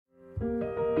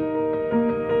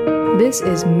This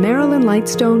is Marilyn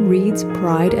Lightstone Reads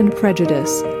Pride and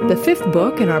Prejudice, the fifth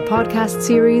book in our podcast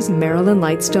series Marilyn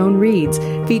Lightstone Reads,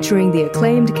 featuring the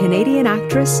acclaimed Canadian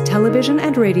actress, television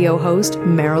and radio host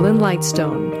Marilyn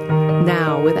Lightstone.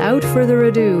 Now, without further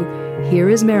ado, here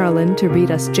is Marilyn to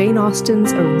read us Jane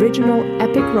Austen's original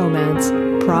epic romance,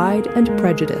 Pride and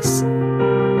Prejudice.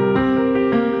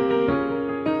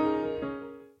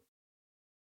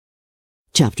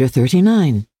 Chapter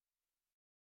 39.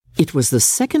 It was the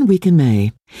second week in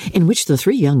May, in which the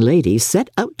three young ladies set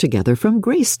out together from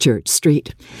Gracechurch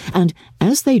Street, and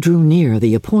as they drew near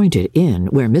the appointed inn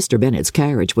where Mr. Bennet's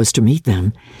carriage was to meet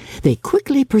them, they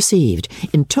quickly perceived,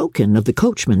 in token of the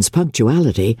coachman's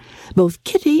punctuality, both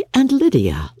Kitty and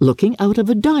Lydia looking out of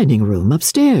a dining-room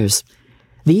upstairs.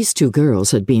 These two girls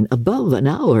had been above an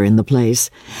hour in the place,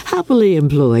 happily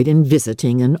employed in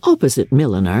visiting an opposite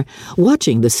milliner,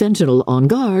 watching the sentinel on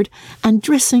guard, and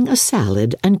dressing a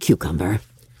salad and cucumber.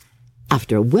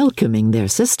 After welcoming their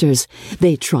sisters,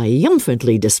 they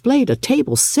triumphantly displayed a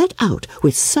table set out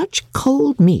with such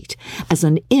cold meat as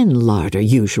an inn larder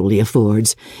usually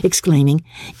affords, exclaiming,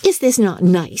 "Is this not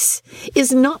nice?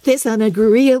 Is not this an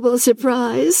agreeable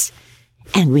surprise?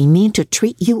 And we mean to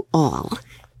treat you all,"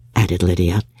 added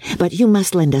Lydia, "but you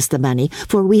must lend us the money,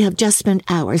 for we have just spent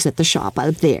hours at the shop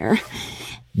out there."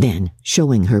 Then,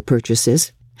 showing her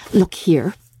purchases, "Look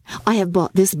here, I have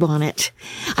bought this bonnet.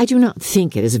 I do not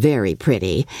think it is very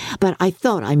pretty, but I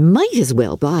thought I might as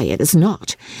well buy it as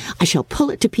not. I shall pull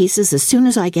it to pieces as soon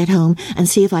as I get home and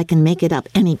see if I can make it up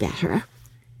any better."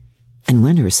 And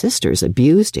when her sisters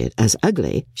abused it as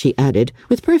ugly, she added,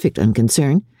 with perfect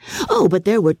unconcern, "Oh, but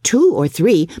there were 2 or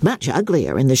 3 much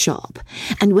uglier in the shop,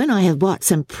 and when I have bought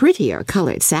some prettier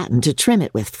coloured satin to trim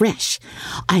it with fresh,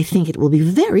 I think it will be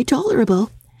very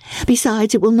tolerable.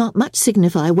 Besides, it will not much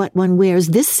signify what one wears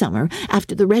this summer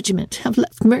after the regiment have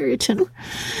left Meryton,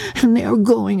 and they are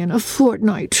going in a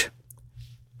fortnight."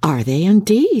 "Are they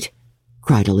indeed?"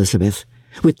 cried Elizabeth,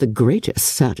 with the greatest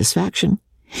satisfaction.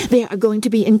 "They are going to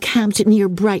be encamped near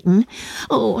Brighton.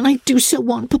 Oh, and I do so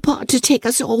want Papa to take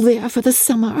us all there for the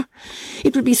summer.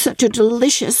 It would be such a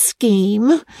delicious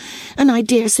scheme, and I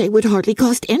dare say would hardly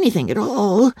cost anything at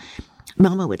all.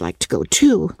 Mamma would like to go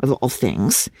too, of all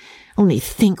things. Only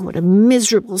think what a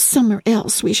miserable summer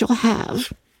else we shall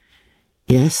have."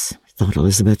 "Yes," thought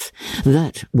Elizabeth,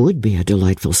 "that would be a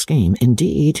delightful scheme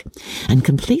indeed, and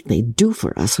completely due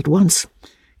for us at once.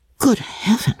 Good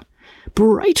heaven!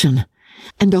 Brighton!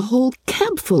 And a whole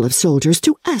camp full of soldiers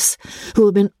to us, who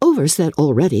have been overset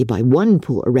already by one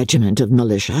poor regiment of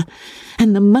militia,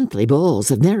 and the monthly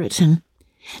balls of Meryton.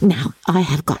 Now I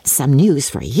have got some news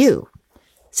for you,"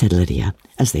 said Lydia,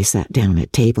 as they sat down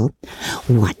at table.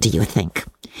 "What do you think?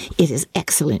 It is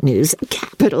excellent news,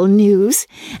 capital news,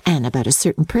 and about a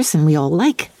certain person we all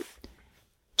like."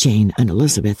 Jane and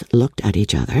Elizabeth looked at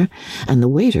each other, and the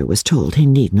waiter was told he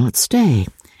need not stay.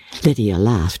 Lydia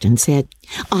laughed and said,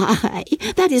 "Aye,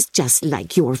 that is just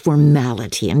like your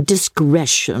formality and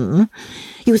discretion.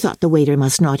 You thought the waiter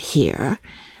must not hear,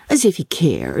 as if he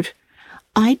cared.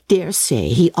 I dare say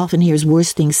he often hears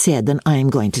worse things said than I am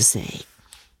going to say.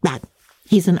 But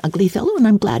he's an ugly fellow, and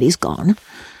I'm glad he's gone.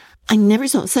 I never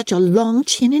saw such a long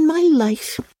chin in my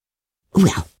life.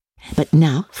 Well, but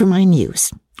now for my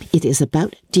news. It is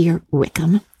about dear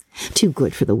Wickham. Too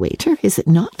good for the waiter, is it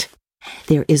not?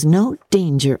 There is no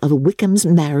danger of Wickham's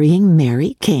marrying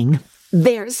Mary King.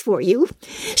 There's for you.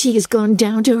 She has gone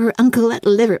down to her uncle at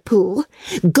Liverpool.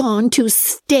 Gone to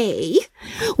stay.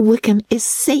 Wickham is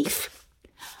safe."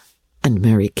 "And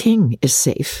Mary King is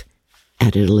safe,"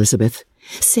 added Elizabeth.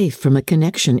 "Safe from a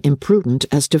connection imprudent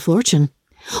as to fortune."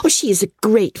 "Oh, she is a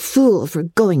great fool for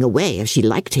going away if she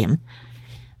liked him."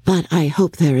 "But I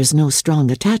hope there is no strong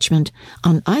attachment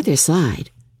on either side,"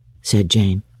 said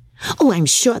Jane. "Oh, I'm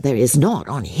sure there is not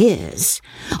on his.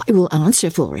 I will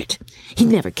answer for it. He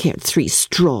never cared 3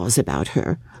 straws about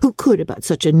her. Who could about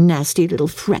such a nasty little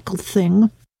freckled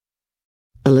thing?"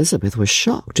 Elizabeth was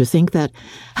shocked to think that,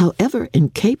 however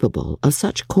incapable of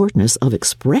such coarseness of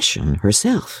expression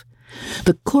herself,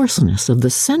 the coarseness of the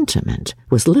sentiment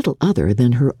was little other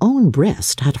than her own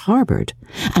breast had harboured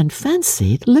and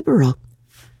fancied liberal.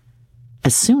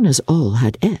 As soon as all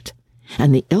had ate,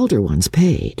 and the elder ones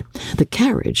paid, the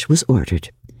carriage was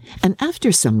ordered, and after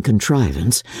some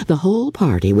contrivance, the whole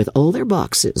party with all their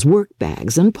boxes,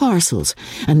 work-bags, and parcels,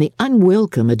 and the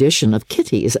unwelcome addition of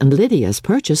Kitty's and Lydia's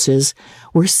purchases,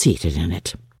 were seated in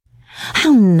it.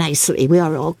 "How nicely we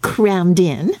are all crammed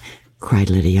in," cried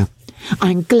Lydia.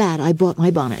 "I'm glad I bought my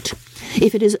bonnet,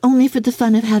 if it is only for the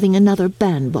fun of having another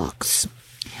bandbox.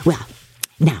 Well,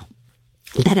 now,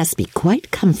 Let us be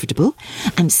quite comfortable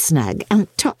and snug and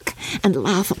talk and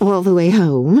laugh all the way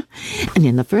home. And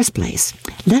in the first place,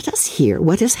 let us hear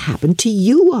what has happened to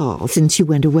you all since you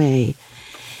went away.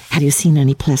 Have you seen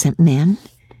any pleasant men?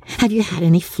 Have you had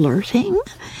any flirting?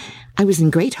 I was in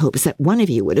great hopes that one of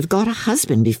you would have got a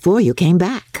husband before you came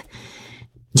back.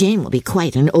 Jane will be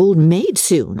quite an old maid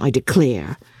soon, I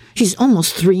declare. She's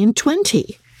almost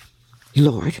 23.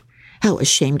 Lord, how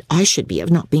ashamed I should be of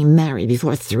not being married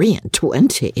before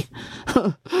 23.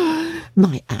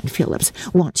 My Aunt Phillips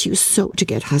wants you so to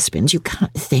get husbands you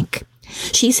can't think.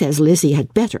 She says Lizzie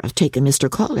had better have taken Mr.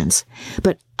 Collins,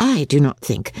 but I do not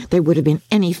think there would have been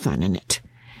any fun in it.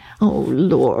 Oh,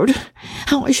 Lord,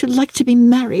 how I should like to be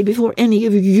married before any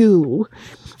of you,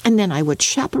 and then I would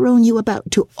chaperone you about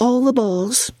to all the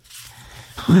balls.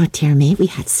 Oh, dear me, we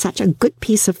had such a good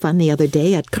piece of fun the other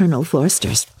day at Colonel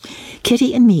Forster's.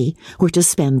 Kitty and me were to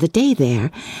spend the day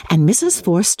there, and Mrs.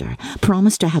 Forster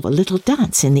promised to have a little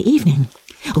dance in the evening.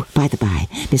 Oh, by the by,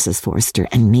 Mrs. Forster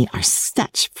and me are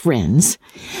such friends.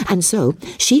 And so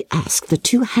she asked the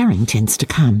two Harringtons to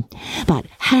come. But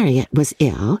Harriet was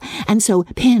ill, and so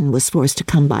Pen was forced to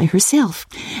come by herself.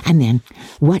 And then,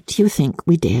 what do you think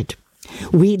we did?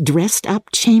 We dressed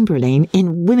up Chamberlain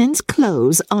in women's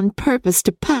clothes on purpose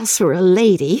to pass for a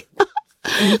lady.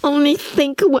 Only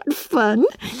think what fun!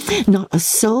 Not a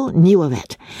soul knew of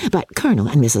it, but Colonel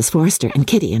and Mrs. Forster and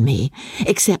Kitty and me,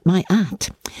 except my aunt,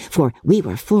 for we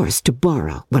were forced to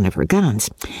borrow one of her gowns,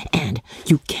 and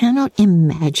you cannot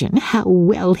imagine how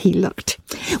well he looked.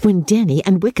 When Denny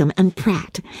and Wickham and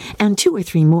Pratt and 2 or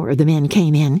 3 more of the men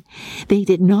came in, they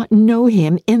did not know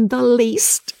him in the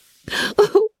least.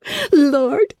 Oh,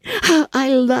 Lord, how I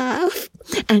laughed!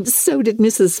 And so did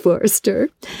Mrs. Forster.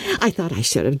 I thought I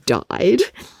should have died.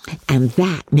 And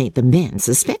that made the men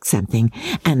suspect something,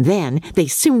 and then they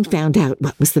soon found out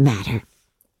what was the matter.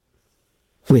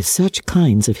 With such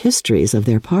kinds of histories of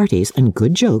their parties and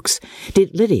good jokes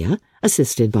did Lydia,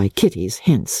 assisted by Kitty's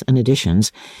hints and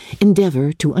additions,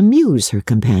 endeavour to amuse her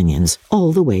companions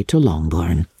all the way to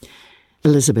Longbourn.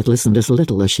 Elizabeth listened as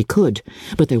little as she could,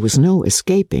 but there was no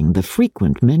escaping the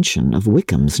frequent mention of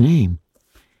Wickham's name.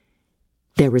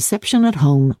 Their reception at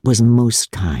home was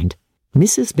most kind.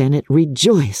 Mrs. Bennet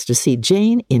rejoiced to see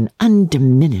Jane in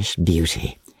undiminished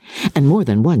beauty, and more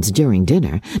than once during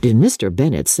dinner did Mr.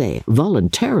 Bennet say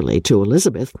voluntarily to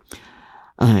Elizabeth,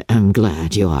 "I am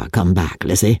glad you are come back,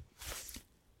 Lizzie."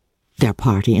 Their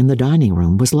party in the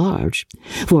dining-room was large,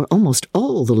 for almost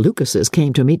all the Lucases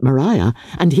came to meet Maria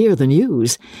and hear the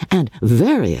news, and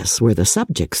various were the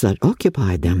subjects that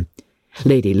occupied them.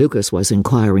 Lady Lucas was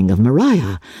inquiring of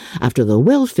Maria after the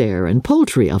welfare and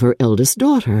poultry of her eldest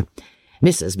daughter.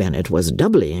 Mrs. Bennet was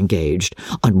doubly engaged,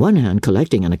 on one hand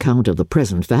collecting an account of the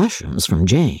present fashions from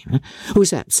Jane, who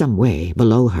sat some way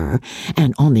below her,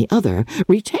 and on the other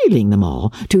retailing them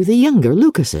all to the younger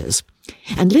Lucases.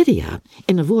 And Lydia,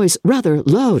 in a voice rather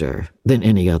louder than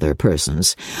any other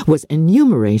person's, was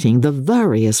enumerating the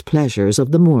various pleasures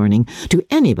of the morning to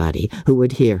anybody who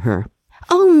would hear her.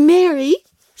 "Oh, Mary,"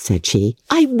 said she,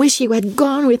 "I wish you had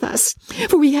gone with us,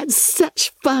 for we had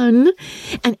such fun.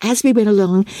 And as we went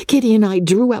along, Kitty and I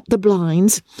drew up the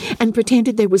blinds and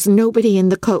pretended there was nobody in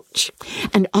the coach.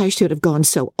 And I should have gone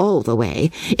so all the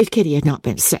way if Kitty had not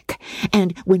been sick.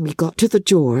 And when we got to the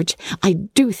George, I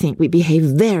do think we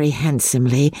behaved very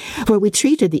handsomely, for we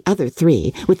treated the other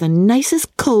 3 with the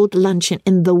nicest cold luncheon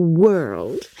in the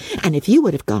world. And if you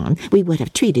would have gone, we would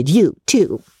have treated you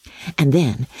too. And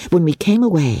then, when we came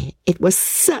away, it was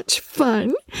such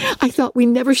fun. I thought we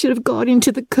never should have got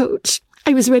into the coach.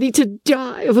 I was ready to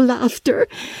die of laughter.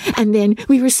 And then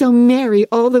we were so merry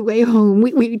all the way home.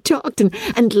 We talked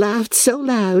and laughed so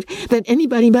loud that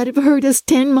anybody might have heard us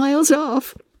 10 miles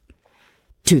off."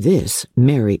 To this,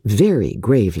 Mary very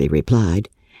gravely replied,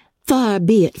 "Far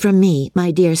be it from me, my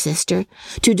dear sister,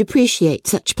 to depreciate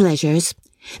such pleasures.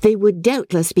 They would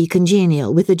doubtless be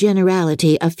congenial with the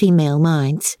generality of female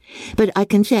minds, but I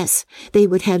confess they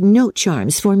would have no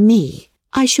charms for me.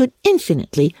 I should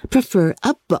infinitely prefer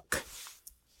a book."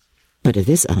 But of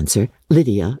this answer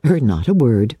Lydia heard not a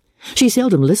word. She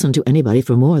seldom listened to anybody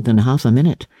for more than half a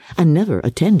minute, and never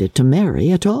attended to Mary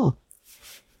at all.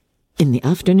 In the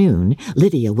afternoon,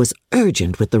 Lydia was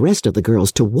urgent with the rest of the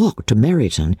girls to walk to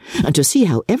Meryton and to see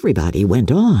how everybody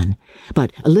went on,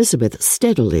 but Elizabeth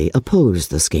steadily opposed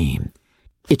the scheme.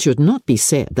 It should not be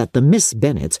said that the Miss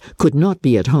Bennets could not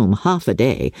be at home half a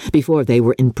day before they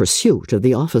were in pursuit of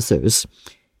the officers.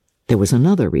 There was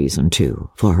another reason, too,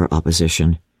 for her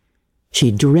opposition. She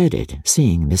dreaded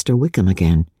seeing Mr. Wickham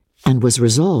again, and was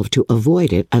resolved to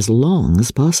avoid it as long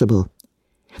as possible.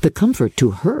 The comfort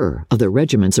to her of the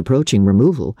regiment's approaching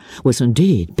removal was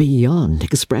indeed beyond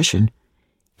expression.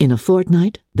 In a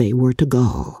fortnight they were to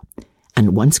go,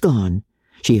 and once gone,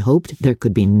 she hoped there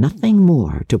could be nothing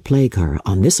more to plague her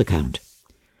on this account.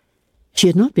 She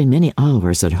had not been many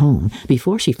hours at home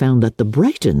before she found that the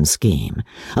Brighton scheme,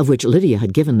 of which Lydia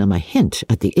had given them a hint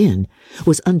at the inn,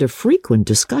 was under frequent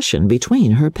discussion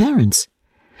between her parents.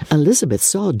 Elizabeth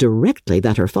saw directly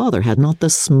that her father had not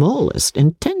the smallest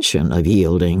intention of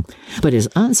yielding, but his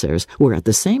answers were at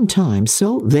the same time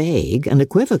so vague and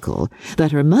equivocal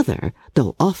that her mother,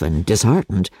 though often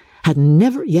disheartened, had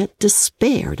never yet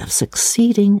despaired of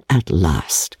succeeding at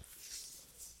last.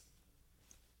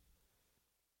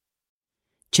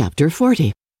 Chapter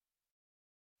 40.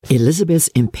 Elizabeth's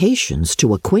impatience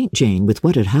to acquaint Jane with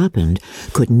what had happened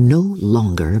could no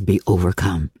longer be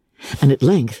overcome, and at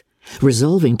length,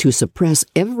 resolving to suppress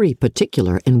every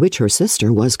particular in which her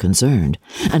sister was concerned,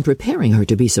 and preparing her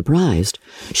to be surprised,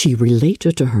 she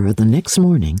related to her the next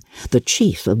morning the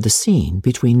chief of the scene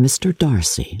between Mr.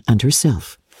 Darcy and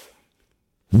herself.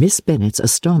 Miss Bennet's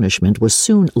astonishment was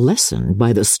soon lessened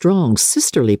by the strong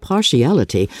sisterly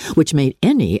partiality which made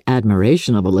any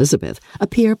admiration of Elizabeth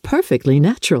appear perfectly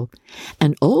natural,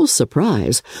 and all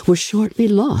surprise was shortly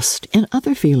lost in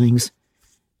other feelings.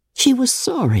 She was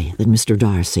sorry that Mr.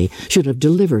 Darcy should have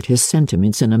delivered his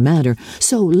sentiments in a manner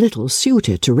so little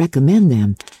suited to recommend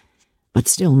them, but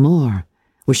still more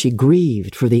was she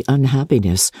grieved for the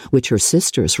unhappiness which her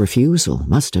sister's refusal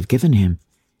must have given him.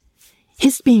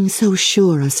 "His being so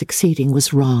sure of succeeding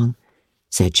was wrong,"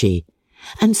 said she,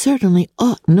 "and certainly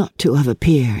ought not to have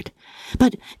appeared.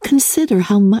 But consider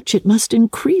how much it must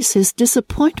increase his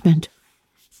disappointment."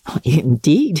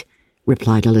 "Indeed,"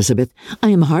 replied Elizabeth, "I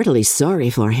am heartily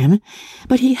sorry for him,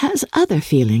 but he has other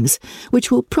feelings which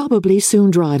will probably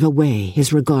soon drive away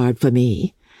his regard for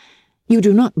me. You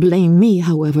do not blame me,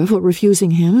 however, for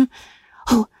refusing him?"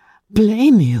 "Oh,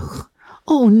 blame you?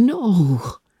 Oh, no."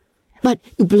 "But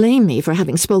you blame me for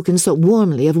having spoken so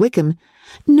warmly of Wickham."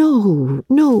 "No,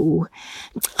 no.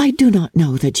 I do not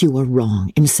know that you were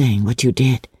wrong in saying what you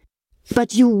did.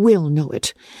 But you will know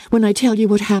it when I tell you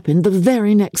what happened the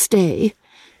very next day."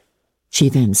 She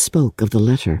then spoke of the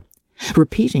letter,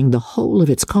 repeating the whole of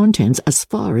its contents as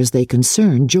far as they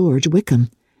concerned George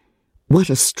Wickham. What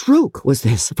a stroke was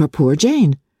this for poor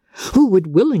Jane! Who would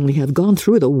willingly have gone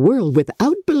through the world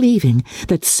without believing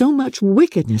that so much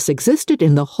wickedness existed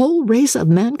in the whole race of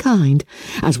mankind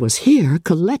as was here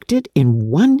collected in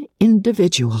one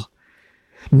individual?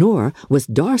 Nor was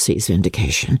Darcy's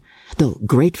vindication, though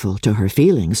grateful to her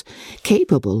feelings,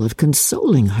 capable of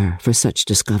consoling her for such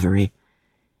discovery.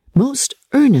 Most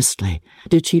earnestly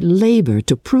did she labor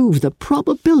to prove the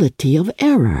probability of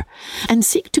error, and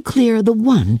seek to clear the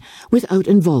one without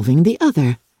involving the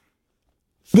other.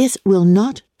 "This will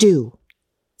not do,"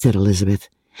 said Elizabeth.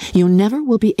 "You never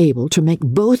will be able to make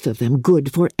both of them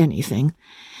good for anything.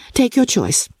 Take your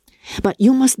choice, but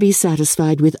you must be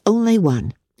satisfied with only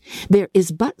one. There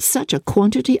is but such a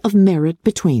quantity of merit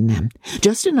between them,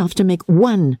 just enough to make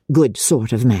one good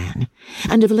sort of man,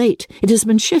 and of late it has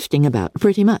been shifting about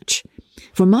pretty much.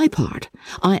 For my part,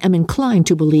 I am inclined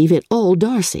to believe it all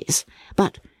Darcy's,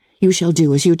 but you shall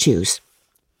do as you choose."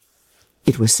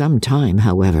 It was some time,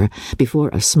 however, before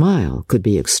a smile could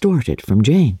be extorted from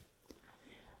Jane.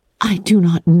 "I do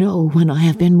not know when I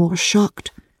have been more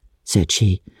shocked," said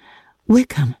she.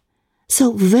 "Wickham,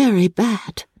 so very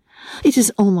bad. It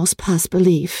is almost past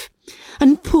belief.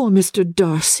 And poor Mr.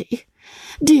 Darcy.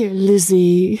 Dear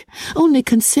Lizzie, only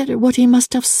consider what he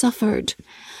must have suffered.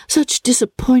 Such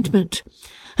disappointment,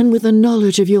 and with the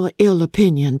knowledge of your ill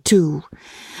opinion, too,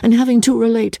 and having to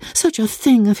relate such a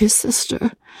thing of his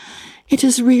sister. It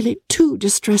is really too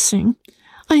distressing.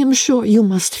 I am sure you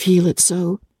must feel it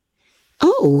so."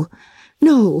 "Oh,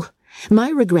 no. My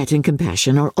regret and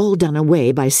compassion are all done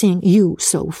away by seeing you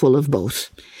so full of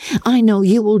both. I know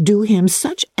you will do him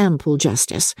such ample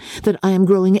justice that I am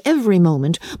growing every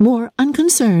moment more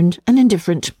unconcerned and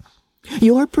indifferent.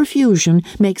 Your profusion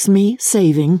makes me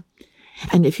saving,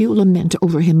 and if you lament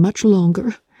over him much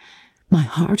longer, my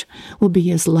heart will be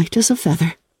as light as a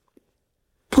feather.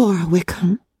 Poor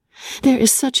Wickham! There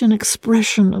is such an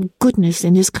expression of goodness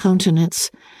in his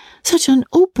countenance, such an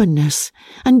openness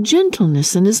and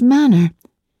gentleness in his manner.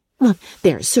 Well,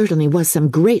 there certainly was some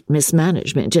great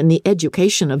mismanagement in the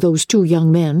education of those two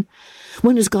young men.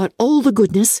 One has got all the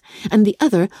goodness, and the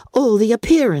other all the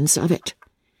appearance of it.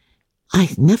 I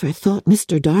never thought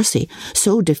Mr. Darcy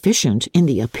so deficient in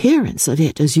the appearance of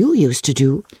it as you used to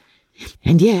do.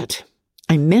 And yet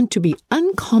I meant to be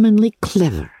uncommonly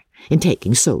clever in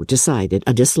taking so decided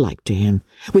a dislike to him,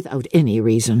 without any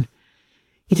reason.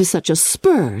 It is such a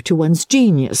spur to one's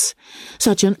genius,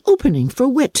 such an opening for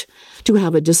wit, to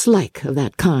have a dislike of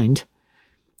that kind.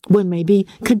 One may be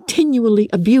continually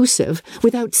abusive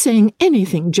without saying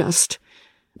anything just,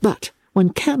 but one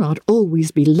cannot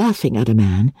always be laughing at a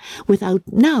man without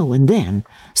now and then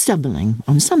stumbling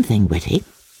on something witty.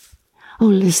 Oh,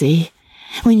 Lizzie,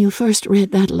 when you first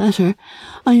read that letter,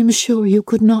 I am sure you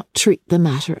could not treat the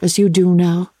matter as you do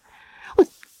now. Well,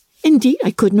 indeed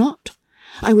I could not.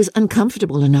 I was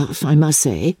uncomfortable enough, I must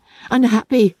say,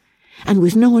 unhappy, and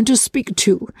with no one to speak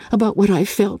to about what I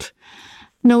felt.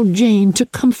 No Jane to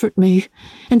comfort me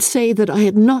and say that I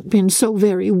had not been so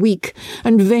very weak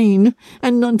and vain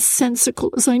and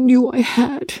nonsensical as I knew I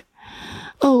had.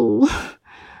 Oh,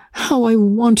 how I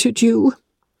wanted you!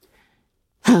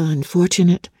 How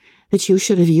unfortunate that you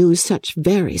should have used such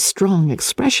very strong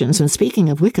expressions when speaking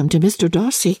of Wickham to Mr.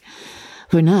 Darcy,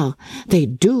 for now they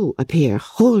do appear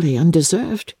wholly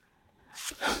undeserved.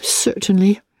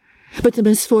 Certainly, but the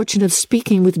misfortune of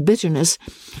speaking with bitterness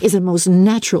is a most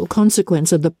natural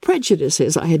consequence of the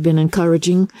prejudices I had been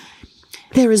encouraging.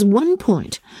 There is one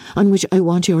point on which I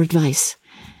want your advice.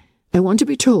 I want to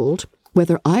be told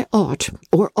whether I ought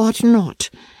or ought not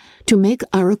to make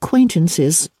our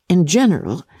acquaintances in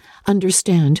general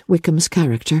understand Wickham's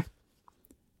character.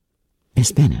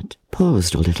 Miss Bennet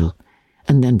paused a little,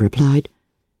 and then replied,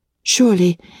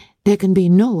 "Surely there can be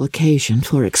no occasion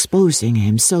for exposing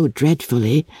him so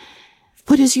dreadfully.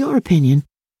 What is your opinion?"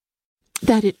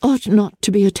 "That it ought not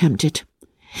to be attempted.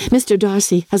 Mr.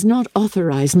 Darcy has not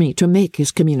authorized me to make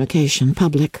his communication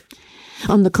public.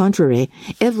 On the contrary,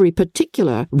 every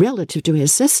particular relative to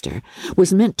his sister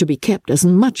was meant to be kept as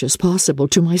much as possible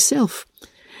to myself.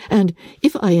 And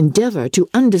if I endeavour to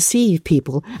undeceive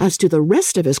people as to the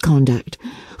rest of his conduct,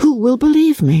 who will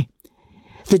believe me?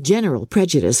 The general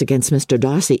prejudice against Mr.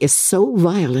 Darcy is so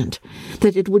violent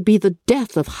that it would be the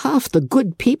death of half the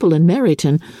good people in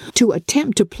Meryton to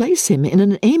attempt to place him in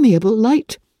an amiable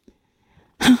light.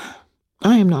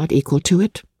 I am not equal to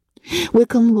it.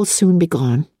 Wickham will soon be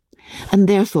gone, and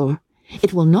therefore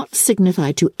it will not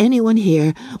signify to anyone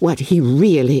here what he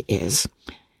really is.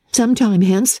 Some time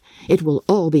hence it will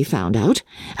all be found out,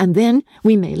 and then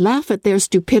we may laugh at their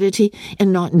stupidity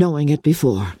in not knowing it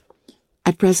before.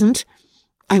 At present,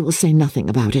 I will say nothing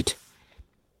about it.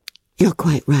 You're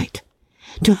quite right.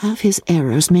 To have his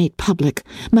errors made public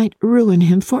might ruin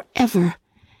him forever.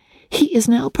 He is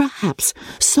now perhaps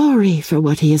sorry for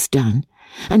what he has done,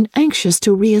 and anxious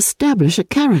to re-establish a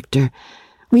character.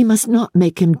 We must not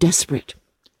make him desperate."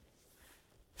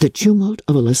 The tumult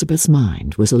of Elizabeth's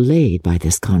mind was allayed by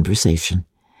this conversation.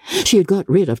 She had got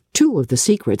rid of 2 of the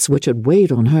secrets which had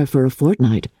weighed on her for a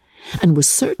fortnight, and was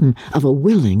certain of a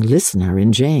willing listener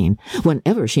in Jane,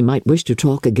 whenever she might wish to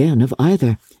talk again of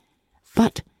either.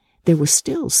 But there was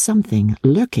still something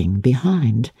lurking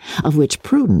behind, of which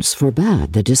prudence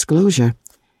forbade the disclosure.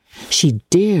 She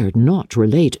dared not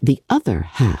relate the other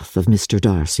half of Mr.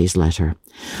 Darcy's letter,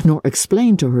 nor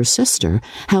explain to her sister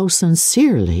how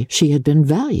sincerely she had been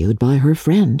valued by her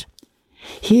friend.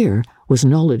 Here was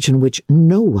knowledge in which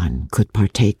no one could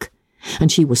partake, and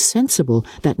she was sensible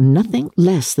that nothing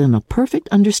less than a perfect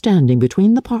understanding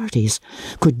between the parties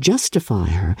could justify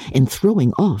her in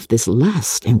throwing off this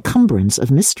last encumbrance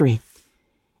of mystery.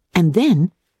 "And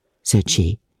then," said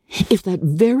she, "if that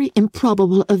very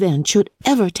improbable event should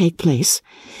ever take place,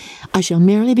 I shall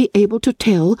merely be able to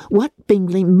tell what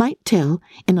Bingley might tell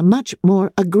in a much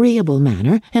more agreeable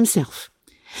manner himself.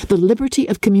 The liberty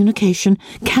of communication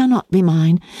cannot be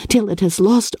mine till it has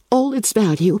lost all its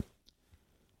value."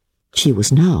 She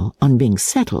was now, on being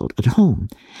settled at home,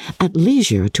 at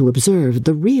leisure to observe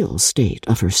the real state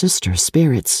of her sister's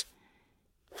spirits.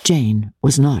 Jane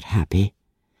was not happy.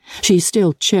 She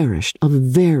still cherished a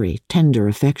very tender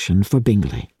affection for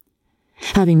Bingley.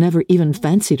 Having never even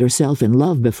fancied herself in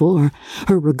love before,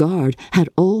 her regard had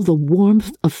all the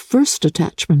warmth of first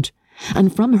attachment,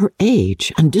 and from her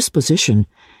age and disposition,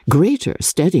 greater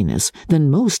steadiness than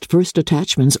most first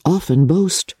attachments often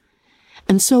boast.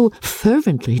 And so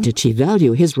fervently did she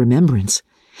value his remembrance,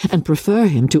 and prefer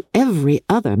him to every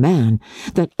other man,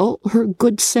 that all her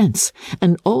good sense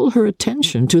and all her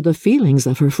attention to the feelings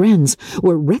of her friends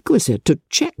were requisite to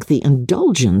check the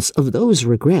indulgence of those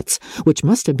regrets which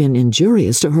must have been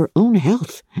injurious to her own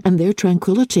health and their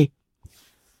tranquillity.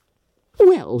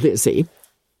 "Well, Lizzie,"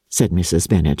 said Mrs.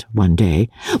 Bennet one day,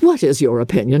 "what is your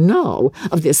opinion now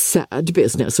of this sad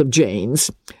business of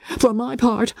Jane's? For my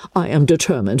part, I am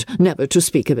determined never to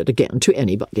speak of it again to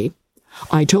anybody.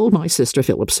 I told my sister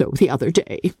Philip so the other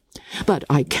day, but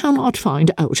I cannot find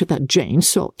out that Jane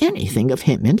saw anything of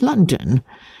him in London.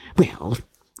 Well,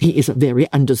 He is a very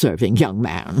undeserving young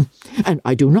man, and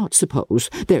I do not suppose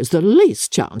there's the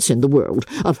least chance in the world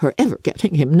of her ever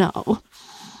getting him now.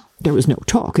 There is no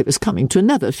talk of his coming to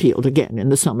Netherfield again in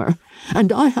the summer,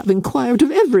 and I have inquired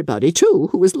of everybody, too,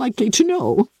 who is likely to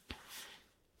know.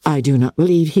 I do not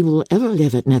believe he will ever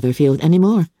live at Netherfield any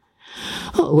more.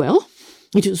 Oh, well,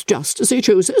 it is just as he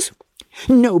chooses.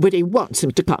 Nobody wants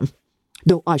him to come,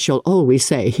 though I shall always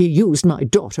say he used my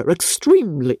daughter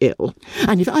extremely ill,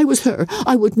 and if I was her,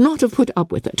 I would not have put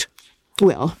up with it.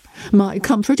 Well, my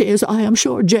comfort is I am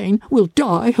sure Jane will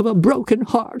die of a broken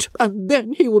heart, and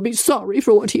then he will be sorry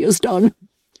for what he has done.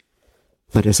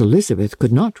 But as Elizabeth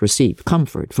could not receive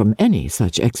comfort from any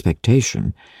such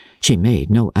expectation, she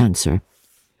made no answer.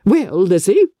 Well,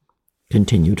 Lizzie,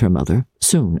 continued her mother,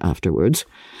 soon afterwards,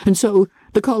 and so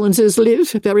the Collinses live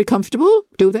very comfortable,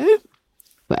 do they?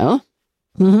 Well,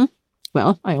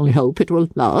 well, I only hope it will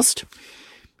last.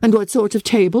 And what sort of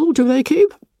table do they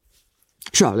keep?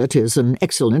 Charlotte is an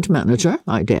excellent manager,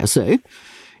 I dare say.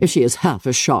 If she is half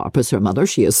as sharp as her mother,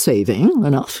 she is saving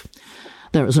enough.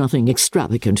 There is nothing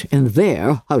extravagant in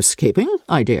their housekeeping,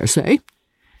 I dare say.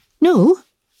 No,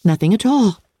 nothing at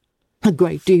all. A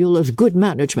great deal of good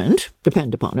management,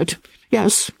 depend upon it.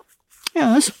 Yes.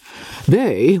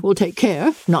 They will take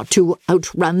care not to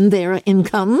outrun their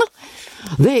income.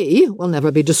 They will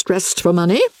never be distressed for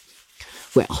money.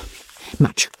 Well,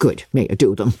 much good may it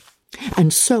do them.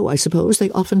 And so I suppose they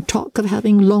often talk of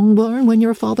having Longbourn when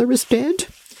your father is dead?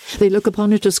 They look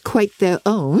upon it as quite their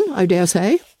own, I dare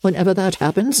say, whenever that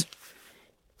happens.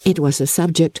 It was a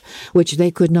subject which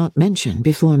they could not mention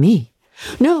before me.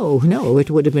 No,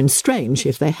 it would have been strange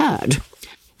if they had.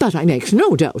 But I make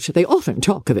no doubt they often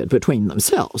talk of it between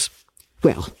themselves.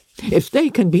 Well, if they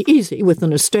can be easy with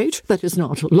an estate that is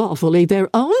not lawfully their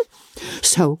own,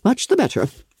 so much the better.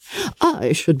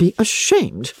 I should be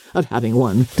ashamed of having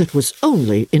one that was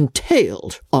only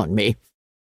entailed on me.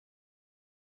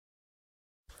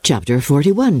 Chapter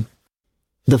 41.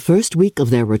 The first week of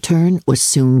their return was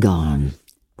soon gone.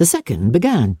 The second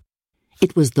began.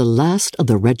 It was the last of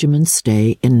the regiment's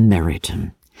stay in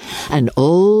Meryton, and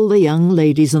all the young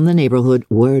ladies in the neighbourhood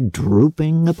were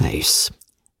drooping apace.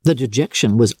 The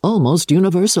dejection was almost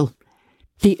universal.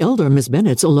 The elder Miss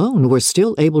Bennets alone were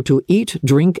still able to eat,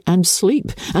 drink, and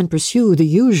sleep, and pursue the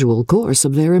usual course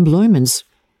of their employments.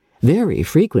 Very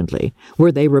frequently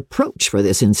were they reproached for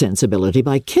this insensibility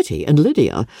by Kitty and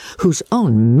Lydia, whose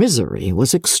own misery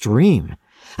was extreme,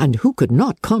 and who could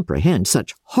not comprehend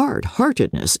such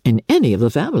hard-heartedness in any of the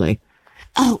family.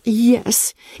 Oh,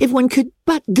 yes, if one could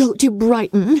but go to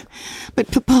Brighton.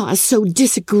 But Papa is so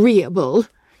disagreeable.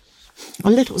 A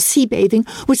little sea-bathing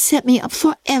would set me up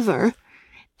forever.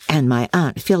 And my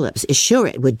Aunt Phillips is sure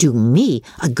it would do me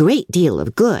a great deal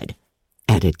of good,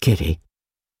 added Kitty.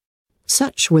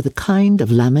 Such were the kind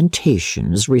of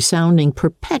lamentations resounding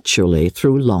perpetually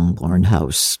through Longbourn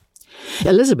House.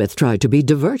 Elizabeth tried to be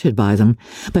diverted by them,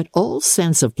 but all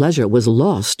sense of pleasure was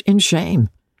lost in shame.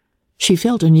 She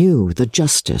felt anew the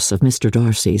justice of Mr.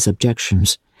 Darcy's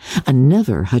objections, and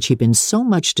never had she been so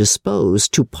much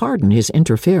disposed to pardon his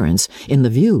interference in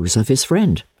the views of his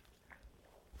friend.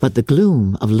 But the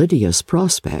gloom of Lydia's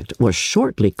prospect was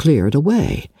shortly cleared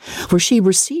away, for she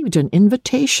received an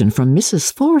invitation from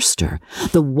Mrs. Forster,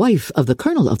 the wife of the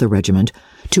colonel of the regiment,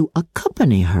 to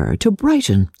accompany her to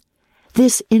Brighton.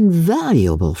 This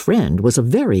invaluable friend was a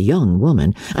very young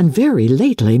woman, and very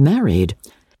lately married.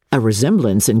 A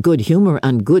resemblance in good humour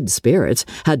and good spirits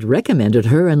had recommended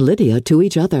her and Lydia to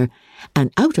each other,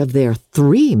 and out of their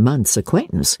 3 months'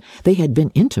 acquaintance they had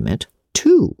been intimate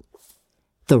 2.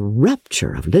 The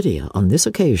rapture of Lydia on this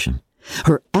occasion,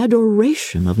 her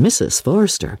adoration of Mrs.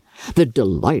 Forster, the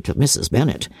delight of Mrs.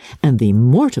 Bennet, and the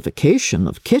mortification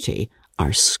of Kitty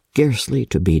are scarcely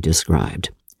to be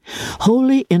described.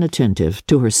 Wholly inattentive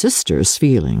to her sister's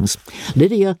feelings,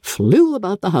 Lydia flew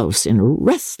about the house in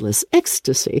restless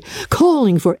ecstasy,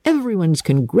 calling for everyone's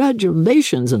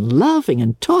congratulations and laughing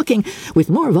and talking with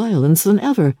more violence than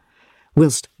ever,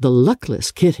 whilst the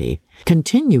luckless Kitty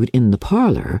continued in the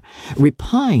parlour,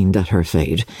 repined at her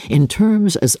fate in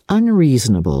terms as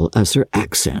unreasonable as her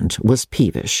accent was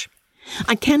peevish.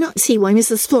 "I cannot see why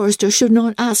Mrs. Forster should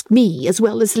not ask me as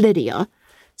well as Lydia,"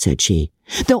 said she,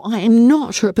 "though I am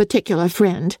not her particular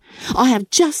friend. I have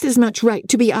just as much right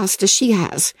to be asked as she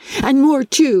has, and more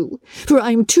too, for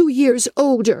I am 2 years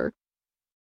older."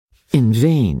 In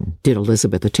vain did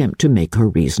Elizabeth attempt to make her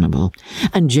reasonable,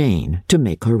 and Jane to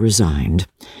make her resigned.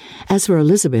 As for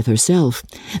Elizabeth herself,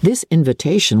 this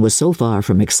invitation was so far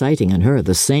from exciting in her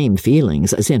the same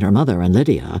feelings as in her mother and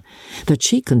Lydia, that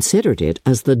she considered it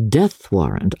as the death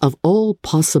warrant of all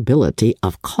possibility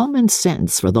of common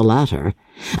sense for the latter,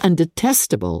 and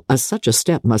detestable as such a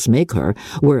step must make her,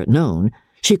 were it known,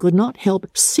 she could not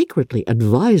help secretly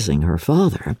advising her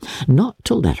father not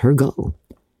to let her go.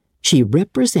 She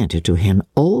represented to him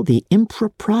all the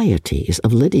improprieties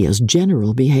of Lydia's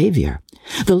general behavior,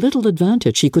 the little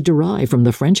advantage she could derive from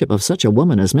the friendship of such a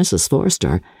woman as Mrs.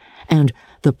 Forster, and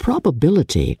the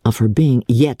probability of her being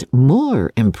yet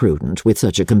more imprudent with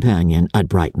such a companion at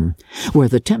Brighton, where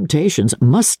the temptations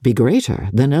must be greater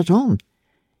than at home.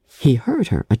 He heard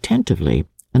her attentively,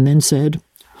 and then said,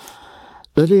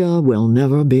 "Lydia will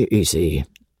never be easy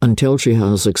until she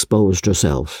has exposed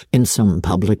herself in some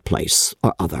public place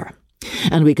or other,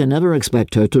 and we can never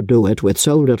expect her to do it with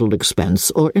so little expense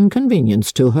or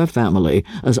inconvenience to her family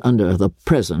as under the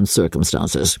present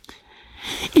circumstances."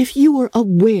 "If you were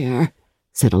aware,"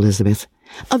 said Elizabeth,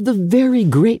 "of the very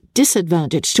great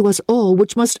disadvantage to us all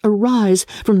which must arise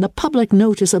from the public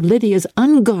notice of Lydia's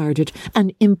unguarded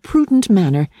and imprudent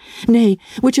manner, nay,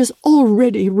 which has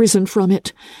already risen from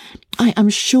it, I am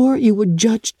sure you would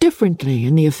judge differently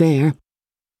in the affair."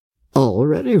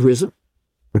 "Already risen?"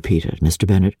 repeated Mr.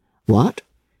 Bennet. "What?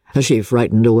 Has she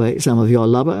frightened away some of your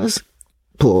lovers?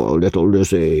 Poor little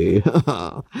Lizzie!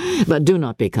 But do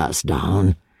not be cast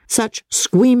down. Such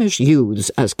squeamish youths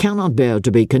as cannot bear to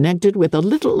be connected with a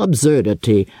little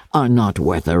absurdity are not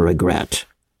worth a regret.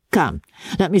 Come,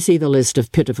 let me see the list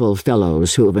of pitiful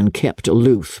fellows who have been kept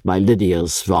aloof by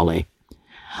Lydia's folly."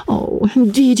 "Oh,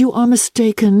 indeed you are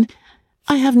mistaken.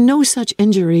 I have no such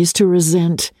injuries to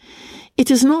resent. It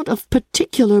is not of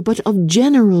particular but of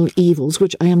general evils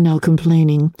which I am now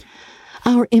complaining.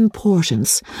 Our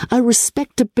importance, our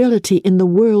respectability in the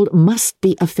world must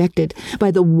be affected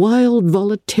by the wild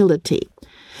volatility,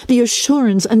 the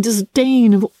assurance and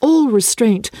disdain of all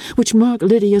restraint which mark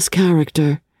Lydia's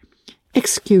character.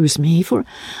 Excuse me, for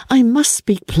I must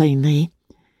speak plainly.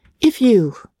 If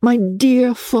you, my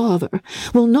dear father,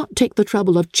 will not take the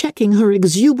trouble of checking her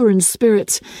exuberant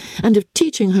spirits, and of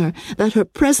teaching her that her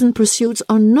present pursuits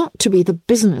are not to be the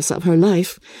business of her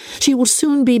life, she will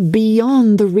soon be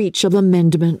beyond the reach of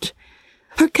amendment.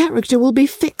 Her character will be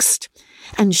fixed,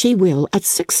 and she will, at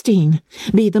 16,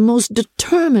 be the most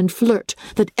determined flirt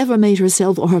that ever made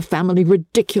herself or her family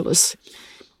ridiculous.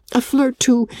 A flirt,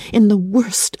 too, in the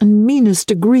worst and meanest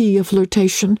degree of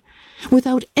flirtation,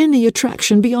 without any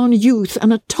attraction beyond youth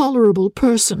and a tolerable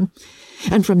person,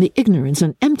 and from the ignorance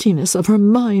and emptiness of her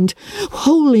mind,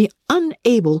 wholly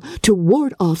unable to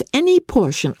ward off any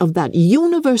portion of that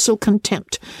universal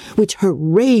contempt which her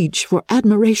rage for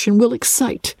admiration will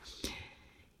excite.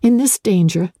 In this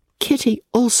danger, Kitty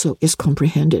also is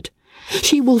comprehended.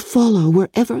 She will follow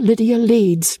wherever Lydia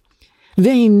leads.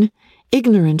 Vain,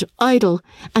 ignorant, idle,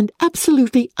 and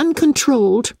absolutely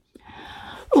uncontrolled.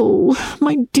 Oh,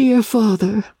 my dear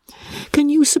father, can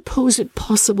you suppose it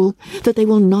possible that they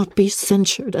will not be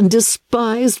censured and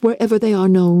despised wherever they are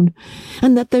known,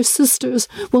 and that their sisters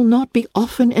will not be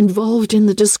often involved in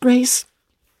the disgrace?"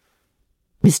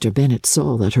 Mr. Bennet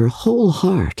saw that her whole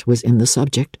heart was in the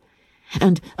subject,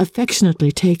 and,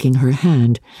 affectionately taking her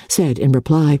hand, said in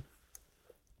reply,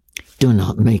 "Do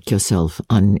not make yourself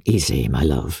uneasy, my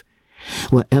love.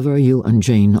 Wherever you and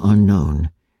Jane are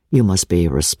known, you must be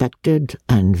respected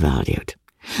and valued,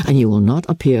 and you will not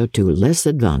appear to less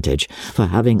advantage for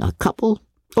having a couple,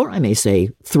 or I may say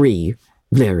 3,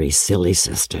 very silly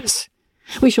sisters.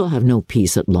 We shall have no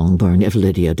peace at Longbourn if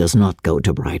Lydia does not go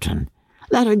to Brighton.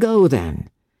 Let her go, then.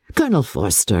 Colonel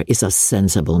Forster is a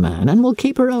sensible man, and will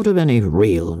keep her out of any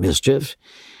real mischief,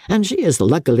 and she is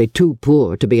luckily too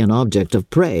poor to be an object of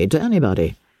prey to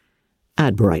anybody.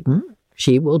 At Brighton,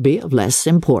 she will be of less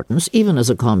importance, even as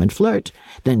a common flirt,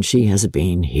 than she has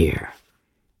been here.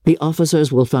 The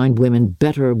officers will find women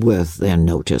better worth their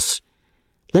notice.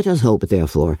 Let us hope,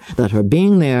 therefore, that her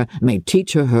being there may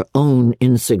teach her her own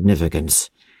insignificance.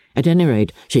 At any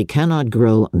rate, she cannot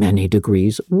grow many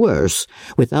degrees worse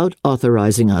without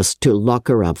authorizing us to lock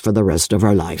her up for the rest of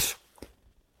her life."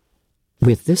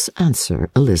 With this answer,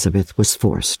 Elizabeth was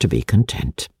forced to be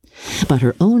content. But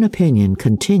her own opinion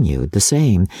continued the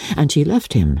same, and she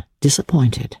left him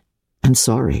disappointed and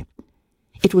sorry.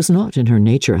 It was not in her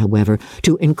nature, however,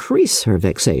 to increase her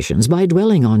vexations by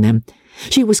dwelling on them.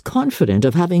 She was confident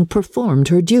of having performed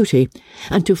her duty,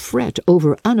 and to fret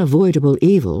over unavoidable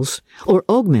evils, or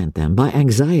augment them by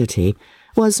anxiety,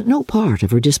 was no part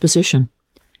of her disposition.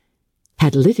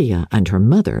 Had Lydia and her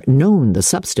mother known the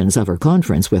substance of her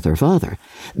conference with her father,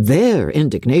 their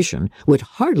indignation would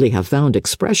hardly have found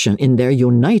expression in their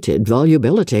united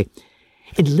volubility.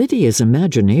 In Lydia's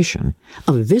imagination,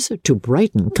 a visit to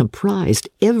Brighton comprised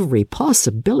every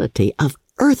possibility of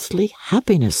earthly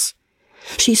happiness.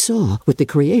 She saw, with the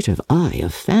creative eye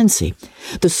of fancy,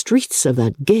 the streets of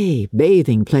that gay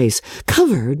bathing place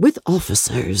covered with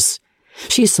officers.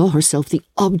 She saw herself the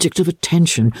object of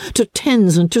attention to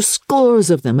tens and to scores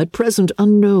of them at present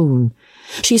unknown.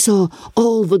 She saw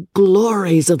all the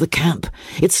glories of the camp,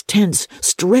 its tents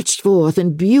stretched forth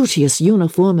in beauteous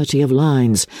uniformity of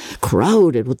lines,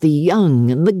 crowded with the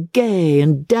young and the gay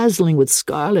and dazzling with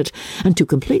scarlet, and to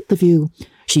complete the view,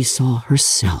 she saw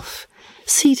herself,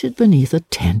 seated beneath a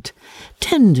tent,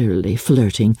 tenderly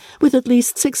flirting with at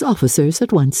least 6 officers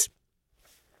at once.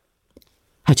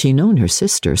 Had she known her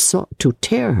sister sought to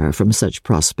tear her from such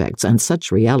prospects and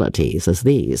such realities as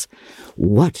these,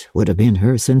 what would have been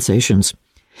her sensations?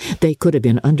 They could have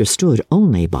been understood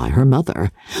only by her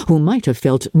mother, who might have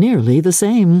felt nearly the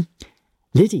same.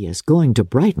 Lydia's going to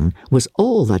Brighton was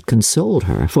all that consoled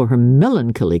her for her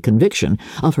melancholy conviction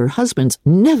of her husband's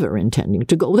never intending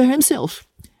to go there himself.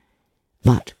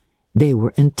 But they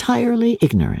were entirely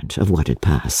ignorant of what had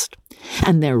passed,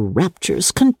 and their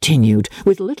raptures continued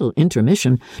with little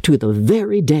intermission to the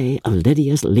very day of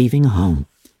Lydia's leaving home.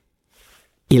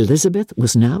 Elizabeth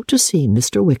was now to see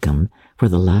Mr. Wickham for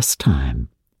the last time.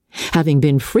 Having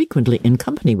been frequently in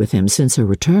company with him since her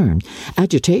return,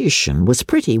 agitation was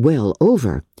pretty well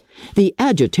over. The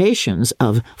agitations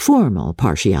of formal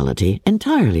partiality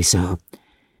entirely so.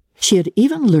 She had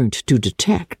even learnt to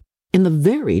detect, in the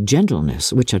very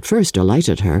gentleness which at first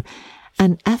delighted her,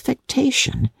 an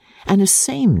affectation and a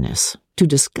sameness to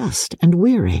disgust and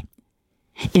weary.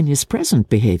 In his present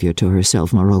behaviour to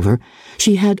herself, moreover,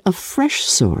 she had a fresh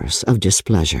source of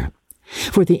displeasure,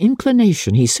 for the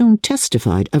inclination he soon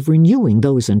testified of renewing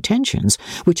those intentions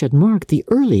which had marked the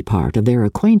early part of their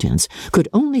acquaintance could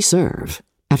only serve,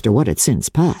 after what had since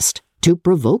passed, to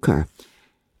provoke her.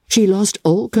 She lost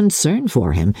all concern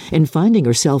for him in finding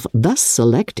herself thus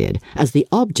selected as the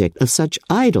object of such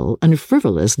idle and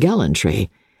frivolous gallantry,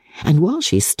 and while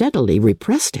she steadily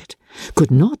repressed it, could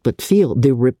not but feel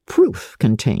the reproof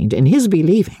contained in his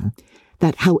believing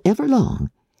that however long,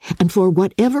 and for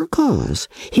whatever cause,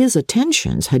 his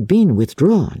attentions had been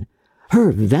withdrawn,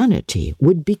 her vanity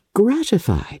would be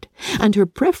gratified, and her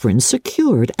preference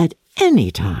secured at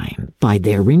any time by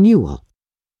their renewal.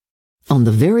 On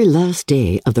the very last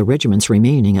day of the regiment's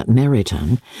remaining at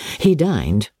Meryton, he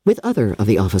dined, with other of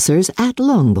the officers, at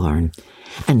Longbourn,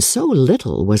 and so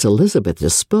little was Elizabeth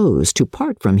disposed to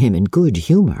part from him in good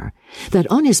humour, that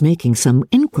on his making some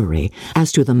inquiry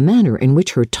as to the manner in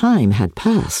which her time had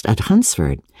passed at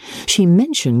Hunsford, she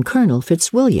mentioned Colonel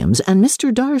Fitzwilliam's and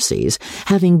Mr. Darcy's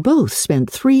having both spent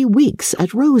 3 weeks at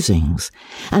Rosings,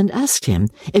 and asked him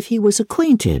if he was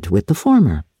acquainted with the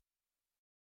former.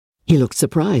 He looked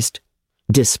surprised,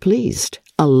 displeased,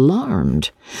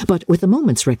 alarmed, but with a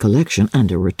moment's recollection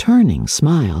and a returning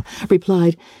smile,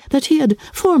 replied that he had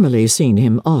formerly seen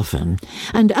him often,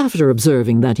 and after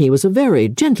observing that he was a very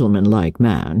gentlemanlike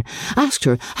man, asked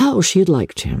her how she had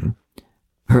liked him.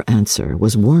 Her answer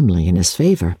was warmly in his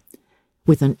favour.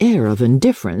 With an air of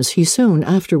indifference, he soon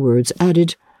afterwards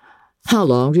added, "How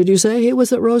long did you say he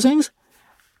was at Rosings?"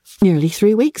 "Nearly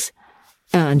 3 weeks."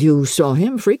 "And you saw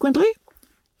him frequently?"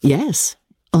 "Yes,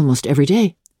 almost every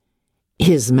day."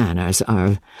 "His manners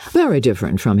are very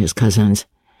different from his cousin's."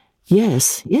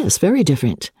 Yes, very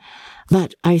different.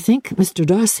 But I think Mr.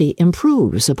 Darcy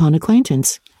improves upon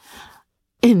acquaintance."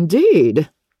 "Indeed?"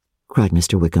 cried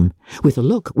Mr. Wickham, with a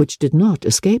look which did not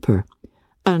escape her.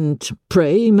 "And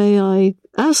pray may I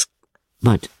ask—"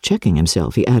 But checking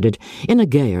himself, he added, in a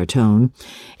gayer tone,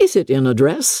 "Is it in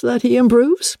address that he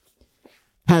improves?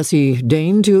 Has he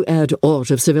deigned to add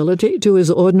aught of civility to his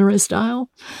ordinary style?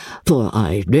 For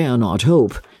I dare not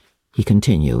hope," he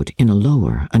continued in a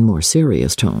lower and more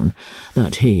serious tone,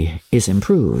 "that he is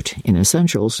improved in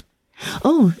essentials."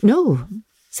 "Oh, no,"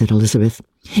 said Elizabeth.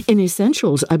 "In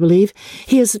essentials, I believe,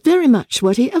 he is very much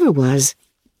what he ever was."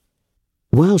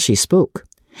 While she spoke,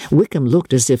 Wickham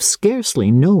looked as if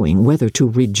scarcely knowing whether to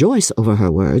rejoice over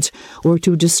her words or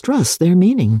to distrust their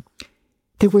meaning.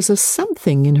 There was a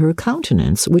something in her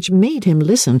countenance which made him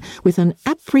listen with an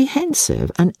apprehensive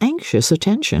and anxious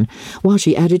attention, while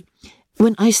she added,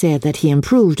 "When I said that he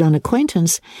improved on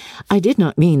acquaintance, I did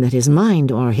not mean that his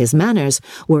mind or his manners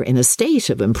were in a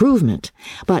state of improvement,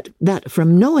 but that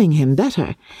from knowing him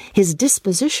better, his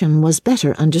disposition was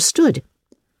better understood."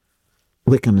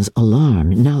 Wickham's alarm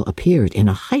now appeared in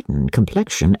a heightened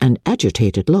complexion and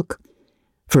agitated look.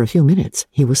 For a few minutes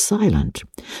he was silent,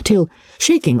 till,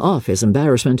 shaking off his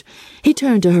embarrassment, he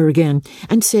turned to her again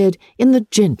and said in the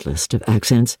gentlest of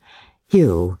accents,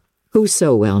 "You, who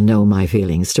so well know my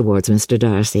feelings towards Mr.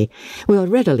 Darcy, will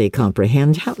readily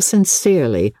comprehend how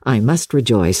sincerely I must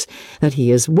rejoice that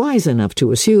he is wise enough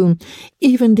to assume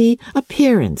even the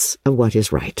appearance of what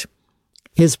is right.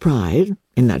 His pride,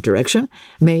 in that direction,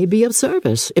 may be of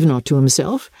service, if not to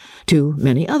himself, to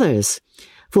many others,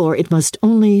 for it must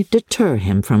only deter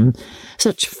him from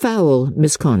such foul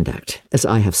misconduct as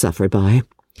I have suffered by.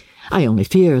 I only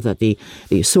fear that the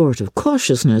sort of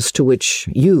cautiousness to which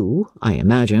you, I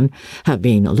imagine, have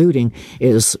been alluding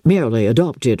is merely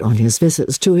adopted on his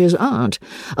visits to his aunt,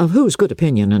 of whose good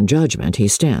opinion and judgment he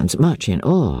stands much in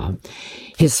awe.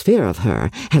 His fear of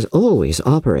her has always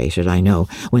operated, I know,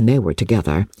 when they were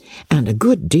together, and a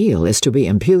good deal is to be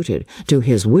imputed to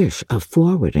his wish of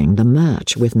forwarding the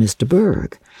match with Miss de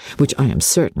Bourgh, which I am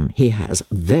certain he has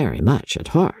very much at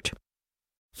heart."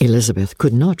 Elizabeth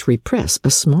could not repress a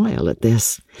smile at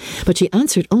this, but she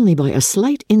answered only by a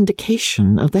slight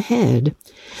indication of the head.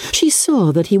 She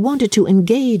saw that he wanted to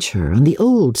engage her on the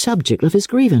old subject of his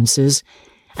grievances,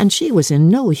 and she was in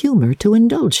no humour to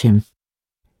indulge him.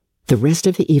 The rest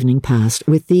of the evening passed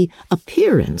with the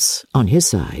appearance, on his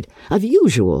side, of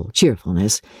usual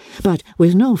cheerfulness, but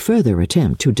with no further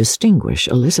attempt to distinguish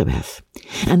Elizabeth,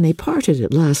 and they parted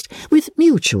at last with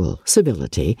mutual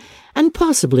civility, and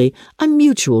possibly a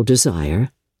mutual desire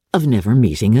of never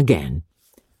meeting again.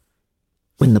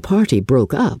 When the party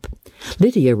broke up,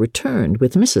 Lydia returned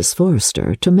with Mrs.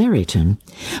 Forster to Meryton,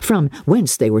 from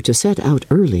whence they were to set out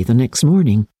early the next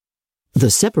morning. The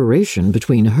separation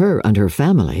between her and her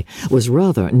family was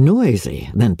rather noisy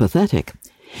than pathetic.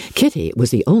 Kitty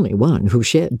was the only one who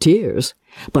shed tears,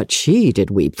 but she did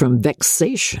weep from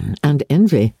vexation and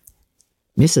envy.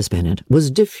 Mrs. Bennet was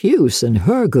diffuse in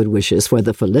her good wishes for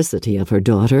the felicity of her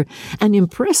daughter, and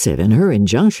impressive in her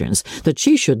injunctions that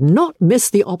she should not miss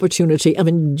the opportunity of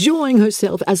enjoying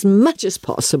herself as much as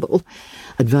possible,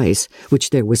 advice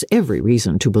which there was every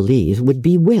reason to believe would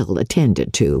be well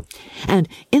attended to. And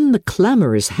in the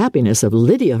clamorous happiness of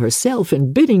Lydia herself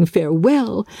in bidding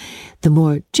farewell, the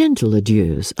more gentle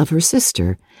adieus of her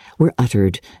sister were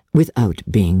uttered without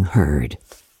being heard.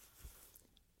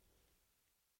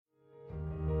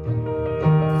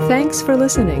 Thanks for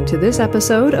listening to this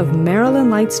episode of Marilyn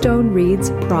Lightstone Reads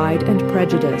Pride and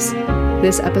Prejudice.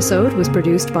 This episode was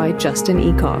produced by Justin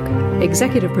Eacock,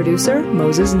 executive producer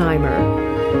Moses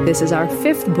Neimer. This is our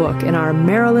 5th book in our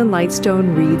Marilyn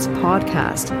Lightstone Reads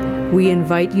podcast. We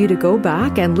invite you to go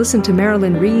back and listen to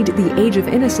Marilyn read The Age of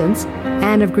Innocence,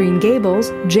 Anne of Green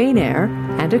Gables, Jane Eyre,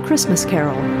 and A Christmas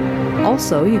Carol.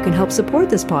 Also, you can help support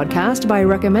this podcast by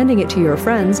recommending it to your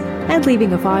friends and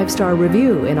leaving a 5-star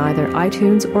review in either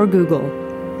iTunes or Google.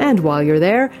 And while you're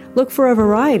there, look for a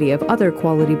variety of other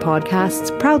quality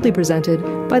podcasts proudly presented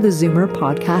by the Zoomer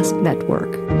Podcast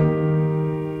Network.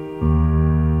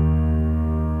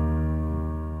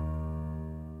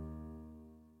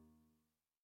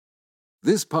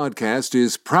 This podcast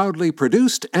is proudly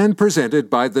produced and presented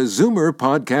by the Zoomer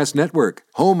Podcast Network,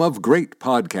 home of great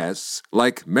podcasts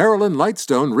like Marilyn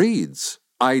Lightstone Reads,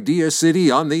 Idea City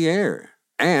on the Air,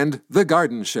 and The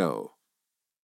Garden Show.